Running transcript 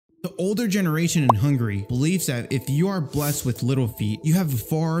older generation in Hungary believes that if you are blessed with little feet, you have a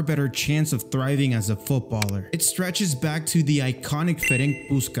far better chance of thriving as a footballer. It stretches back to the iconic Ferenc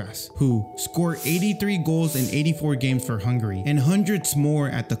Puskás, who scored 83 goals in 84 games for Hungary and hundreds more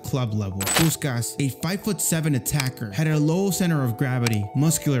at the club level. Puskás, a 5'7" attacker, had a low center of gravity,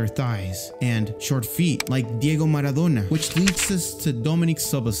 muscular thighs, and short feet like Diego Maradona, which leads us to Dominik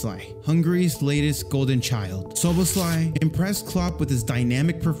Szoboszlai, Hungary's latest golden child. Szoboszlai impressed Klopp with his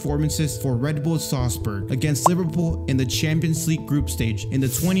dynamic performances for Red Bull Salzburg against Liverpool in the Champions League group stage in the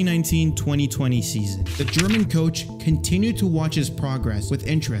 2019-2020 season. The German coach continued to watch his progress with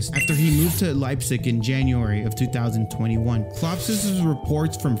interest after he moved to Leipzig in January of 2021. Klopp's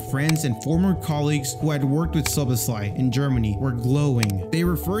reports from friends and former colleagues who had worked with Szoboszlai in Germany were glowing. They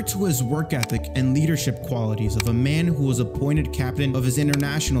referred to his work ethic and leadership qualities of a man who was appointed captain of his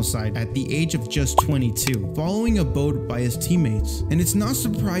international side at the age of just 22, following a vote by his teammates. And it's not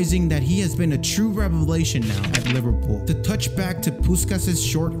surprising that he has been a true revelation now at Liverpool. To touch back to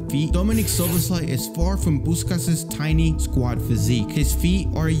Puskás' short feet, Dominik Szoboszlai is far from Puskás' tiny, squat physique. His feet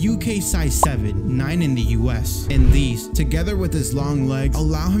are a UK size 7, 9 in the US, and these, together with his long legs,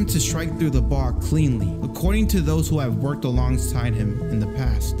 allow him to strike through the ball cleanly, according to those who have worked alongside him in the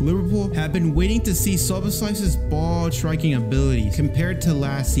past. Liverpool have been waiting to see Szoboszlai's ball striking abilities compared to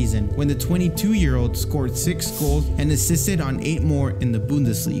last season, when the 22-year-old scored 6 goals and assisted on 8 more in the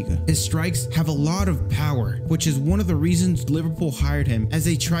Bundesliga. His strikes have a lot of power, which is one of the reasons Liverpool hired him as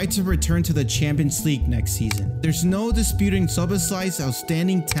they tried to return to the Champions League next season. There's no disputing Szoboszlai's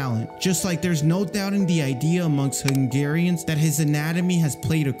outstanding talent, just like there's no doubting the idea amongst Hungarians that his anatomy has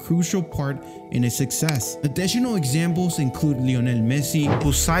played a crucial part in his success. Additional examples include Lionel Messi,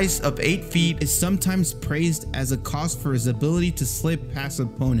 whose size of 8 feet is sometimes praised as a cause for his ability to slip past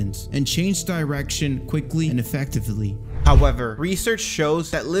opponents and change direction quickly and effectively. However, research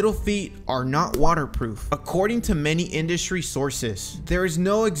shows that little feet are not waterproof. According to many industry sources, there is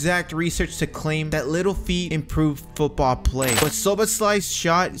no exact research to claim that little feet improve football play, but Szoboszlai's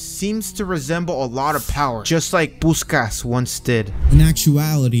shot seems to resemble a lot of power, just like Puskás once did. In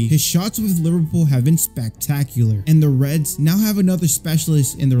actuality, his shots with Liverpool have been spectacular, and the Reds now have another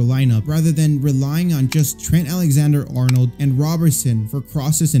specialist in their lineup rather than relying on just Trent Alexander-Arnold and Robertson for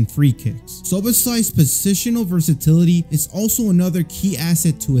crosses and free kicks. Szoboszlai's positional versatility is also another key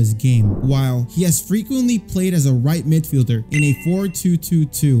asset to his game. While he has frequently played as a right midfielder in a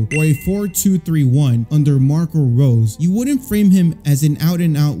 4-2-2-2 or a 4-2-3-1 under Marco Rose, you wouldn't frame him as an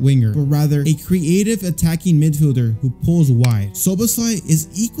out-and-out winger, but rather a creative attacking midfielder who pulls wide. Szoboszlai is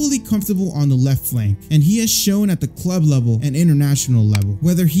equally comfortable on the left flank, and he has shown at the club level and international level.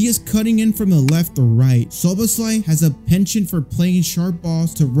 Whether he is cutting in from the left or right, Szoboszlai has a penchant for playing sharp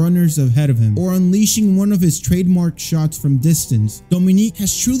balls to runners ahead of him or unleashing one of his trademark shots from distance. Dominik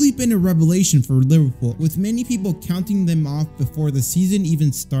has truly been a revelation for Liverpool, with many people counting them off before the season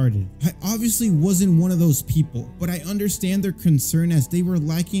even started. I obviously wasn't one of those people, but I understand their concern as they were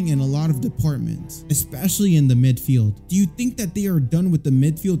lacking in a lot of departments, especially in the midfield. Do you think that they are done with the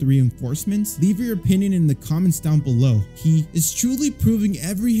midfield reinforcements? Leave your opinion in the comments down below. He is truly proving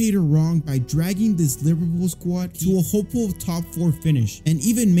every hater wrong by dragging this Liverpool squad to a hopeful top 4 finish, and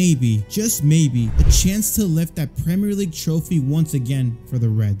even maybe, just maybe, a chance to lift that Premier League trophy once again for the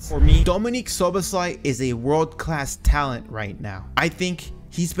Reds. For me, Dominik Szoboszlai is a world-class talent right now. I think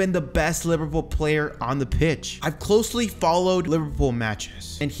he's been the best Liverpool player on the pitch. I've closely followed Liverpool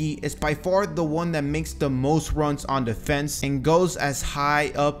matches, and he is by far the one that makes the most runs on defense and goes as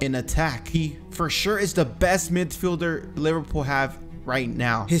high up in attack. He for sure is the best midfielder Liverpool have right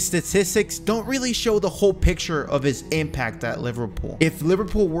now. His statistics don't really show the whole picture of his impact at Liverpool. If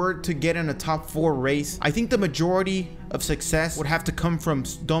Liverpool were to get in a top 4 race, I think the majority of success would have to come from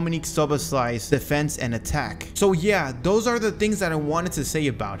Dominik Szoboszlai's defense and attack. So yeah, those are the things that I wanted to say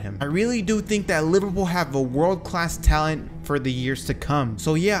about him. I really do think that Liverpool have a world-class talent for the years to come.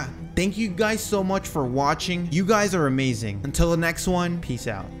 So yeah, thank you guys so much for watching. You guys are amazing. Until the next one, peace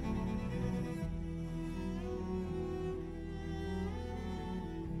out.